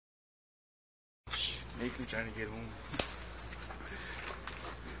Nathan's trying to get home.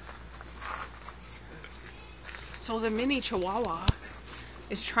 So the mini chihuahua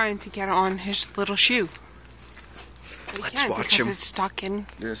is trying to get on his little shoe. Let's watch him. It's stuck in.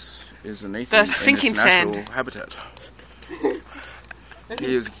 This is a Nathan in his natural habitat.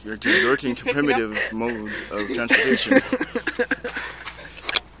 He is resorting to primitive modes of transportation.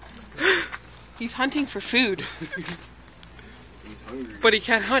 He's hunting for food. He's hungry. But he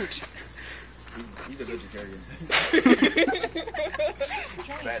can't hunt. He's a vegetarian.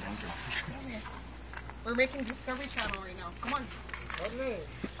 Bad hunter. We're making Discovery Channel right now. Come on.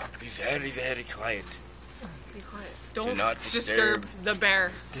 Be very, very quiet. Be quiet. Don't Do not disturb the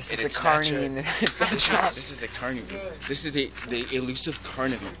bear. This is the carny in his habitat. This is the carny. This is the elusive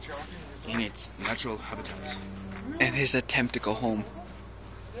carnivore in its natural habitat. And his attempt to go home.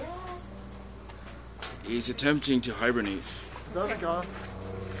 He's attempting to hibernate. But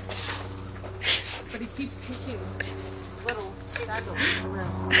he keeps kicking little saddles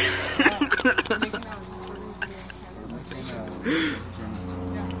around.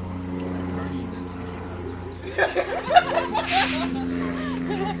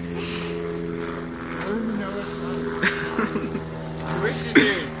 Where's she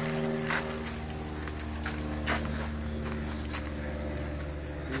doing?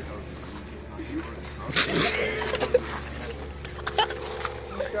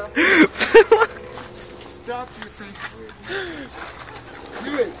 Stop your face.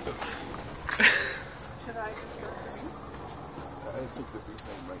 Do it. Should I just start the beast? I think the beast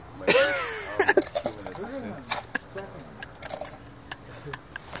might human assistance.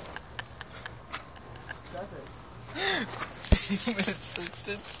 Human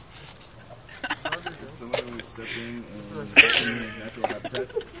assistance. Someone who would step in and in his natural habitat.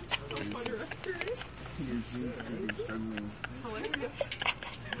 He seems to be struggling. It's hilarious.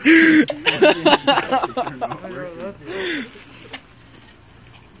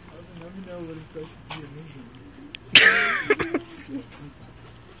 Let me know what it's like to be a ninja.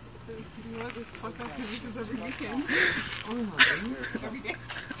 You know what? This fuck activities every weekend. Oh my god. Every day.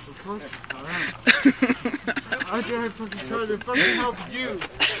 Of course it's not. I try to fucking try to fucking help you.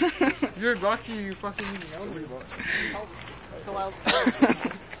 You're lucky you fucking even know me. So I'll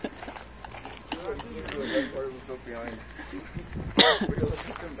Let's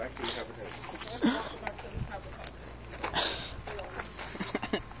take them back to the habitat.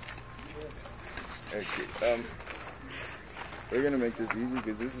 Okay, we're gonna make this easy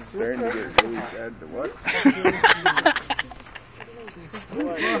because this is starting to get really bad. What?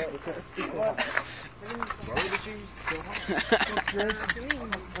 Why would you go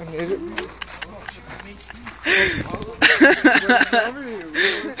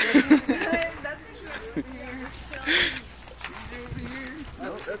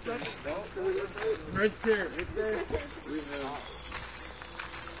Right there, right there.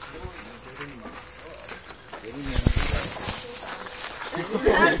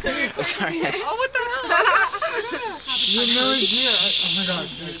 Sorry. Oh, what the hell? You have no idea. Oh my god.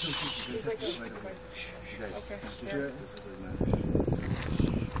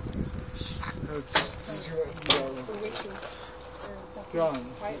 John,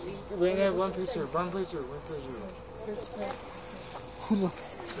 we have one picture. Who the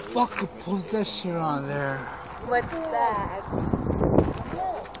fuck pulls that shit on there? What's that?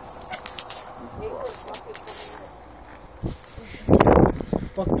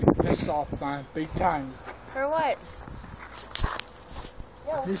 Fucking pissed off, man. Big time. For what?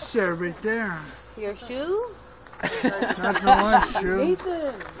 This shit right there. Your shoe? Not for one shoe.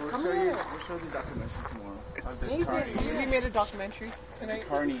 Nathan, We'll show the documentary tomorrow. We made a documentary tonight.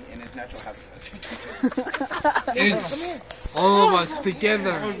 Carny in his natural habitat. It's all of us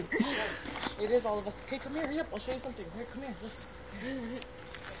together. It is all of us. Okay, come here. Yep, I'll show you something. Here, come here. Look.